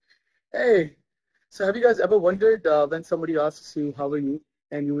Hey, so have you guys ever wondered when somebody asks you, how are you?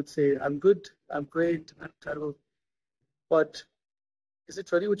 And you would say, I'm good, I'm great, I'm terrible. But is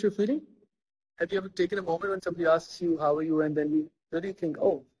it really what you're feeling? Have you ever taken a moment when somebody asks you, how are you? And then you really think,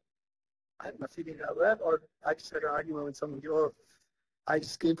 oh, I'm not feeling that well. Or I just had an argument with somebody, or I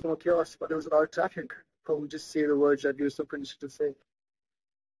just came from a kiosk, but there was a lot of traffic. Or we just say the words that you're so conditioned to say.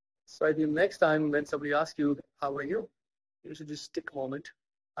 So I think next time when somebody asks you, how are you? You should just take a moment,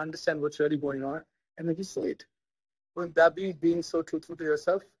 understand what's really going on, and then just say it. Wouldn't that be being so truthful to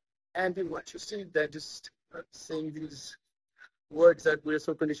yourself? And we want you to see that just saying these words that we're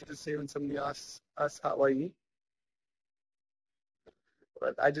so conditioned to say when somebody asks us, how are you?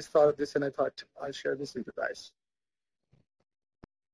 But I just thought of this and I thought I'll share this with you guys.